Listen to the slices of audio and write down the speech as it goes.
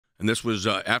And this was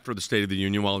after the State of the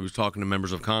Union while he was talking to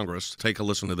members of Congress. Take a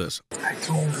listen to this. I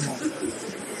told him,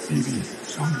 Bibi,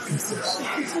 some people,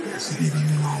 Bibi,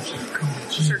 you know, come to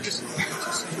Jesus.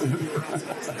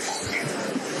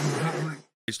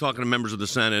 He's talking to members of the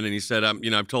Senate, and he said,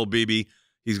 I've told Bibi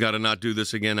he's got to not do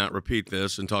this again, not repeat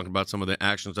this, and talking about some of the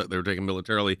actions that they were taking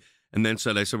militarily. And then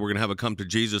I said, we're going to have a come to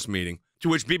Jesus meeting. To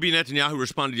which Bibi Netanyahu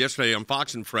responded yesterday on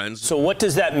Fox and Friends. So what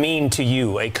does that mean to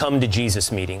you, a come to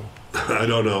Jesus meeting? I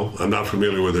don't know. I'm not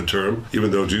familiar with the term,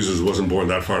 even though Jesus wasn't born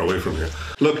that far away from here.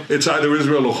 Look, it's either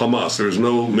Israel or Hamas. There's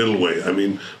no middle way. I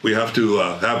mean, we have to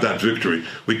have that victory.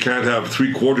 We can't have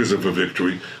 3/4 of a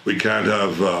victory. We can't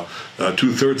have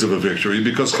 2/3 of a victory,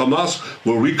 because Hamas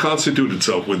will reconstitute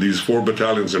itself with these 4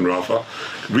 battalions in Rafah,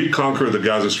 reconquer the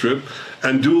Gaza Strip,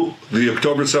 and do the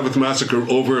October 7th massacre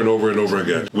over and over and over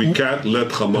again. We can't let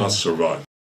Hamas survive.